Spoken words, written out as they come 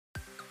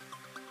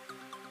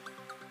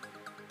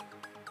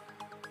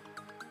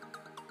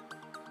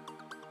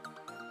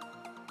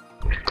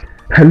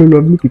Hello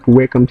lovely people,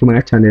 welcome to my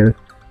channel.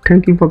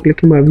 Thank you for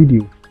clicking my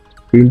video.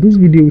 In this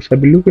video we shall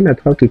be looking at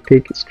how to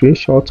take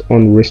screenshots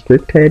on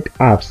restricted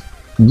apps.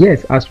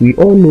 Yes, as we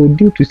all know,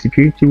 due to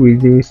security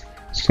reasons,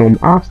 some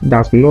apps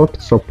does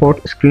not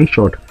support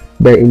screenshot,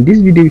 but in this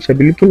video we shall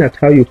be looking at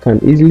how you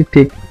can easily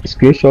take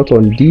screenshots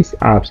on these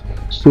apps.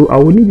 So I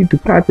will need you to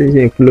pay attention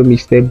and follow me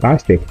step by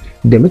step.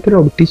 The method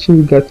of teaching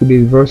you guys today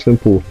is very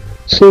simple.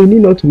 So you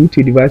need not to root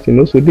your device, and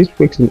also this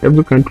works in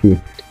every country,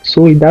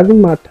 so it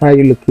doesn't matter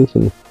your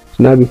location.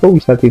 Now before we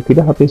start, if it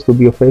happens to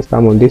be your first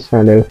time on this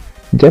channel,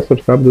 just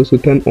subscribe, also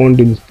turn on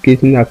the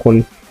notification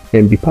icon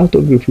and be part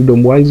of the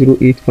Freedom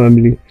 108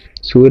 family,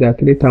 so that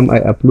anytime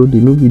I upload a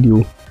new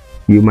video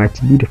you might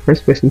be the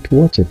first person to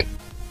watch it.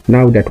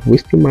 Now that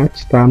wasting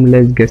much time,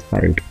 let's get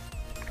started.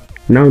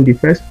 Now in the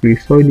first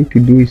place, all you need to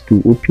do is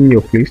to open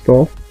your Play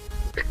Store.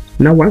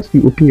 Now once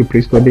you open your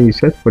Play Store, then you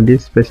search for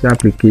this special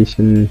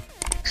application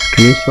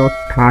Screenshot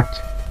Touch.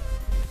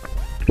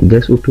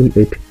 Just open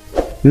it.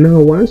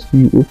 Now once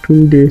you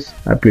open this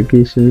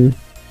application,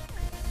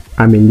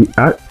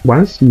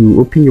 once you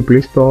open your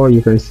Play Store,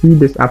 you can see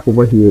this app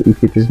over here.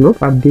 If it is not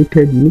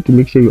updated, you need to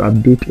make sure you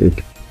update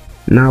it.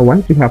 Now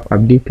once you have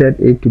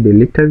updated it to the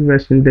latest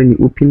version, then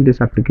you open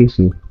this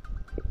application.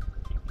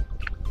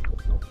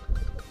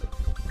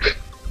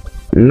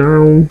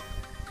 Now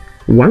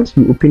once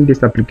you open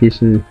this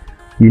application,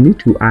 you need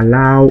to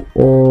allow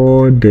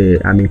all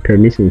the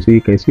permissions. So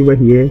you can see over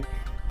here,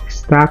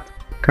 start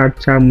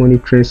capture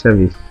monitoring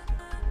service.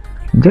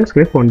 Just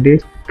click on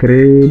this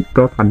three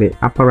dot at the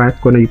upper right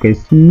corner. You can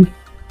see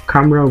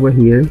camera over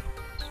here.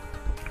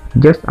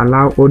 Just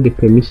allow all the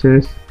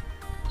permissions.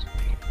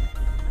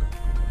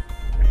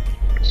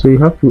 So you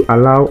have to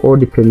allow all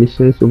the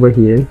permissions over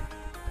here.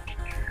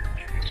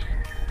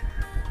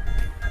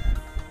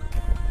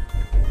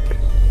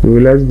 So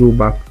let's go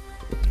back.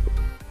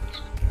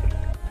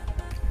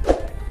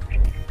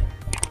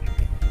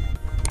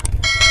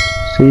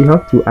 So you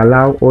have to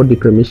allow all the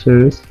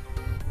permissions.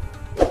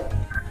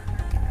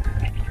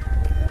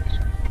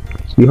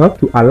 You have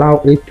to allow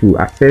it to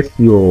access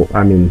your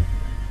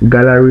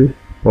gallery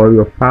or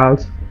your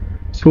files.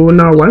 So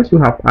now once you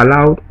have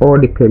allowed all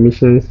the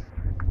permissions,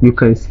 you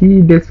can see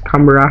this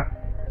camera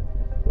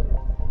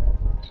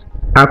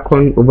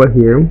icon over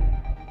here.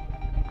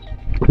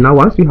 Now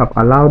once you have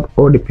allowed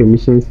all the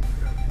permissions,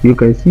 you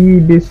can see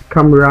this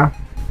camera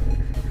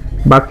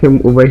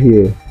button over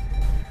here.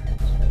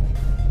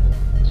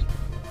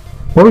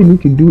 All you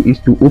need to do is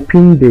to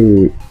open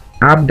the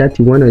app that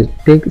you want to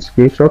take a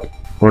screenshot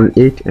on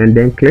it, and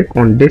then click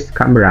on this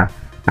camera.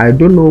 I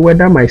don't know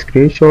whether my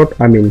screenshot,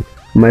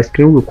 my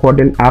screen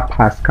recording app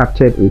has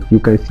captured it. You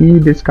can see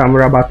this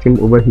camera button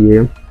over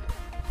here.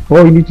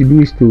 All you need to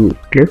do is to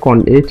click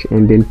on it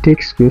and then take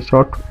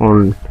screenshot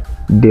on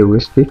the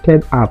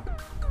restricted app.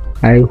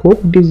 I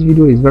hope this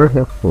video is very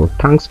helpful.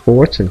 Thanks for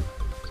watching.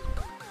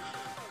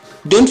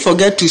 Don't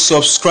forget to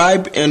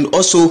subscribe and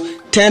also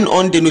turn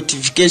on the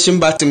notification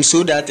button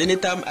so that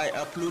anytime I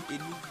upload a new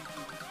video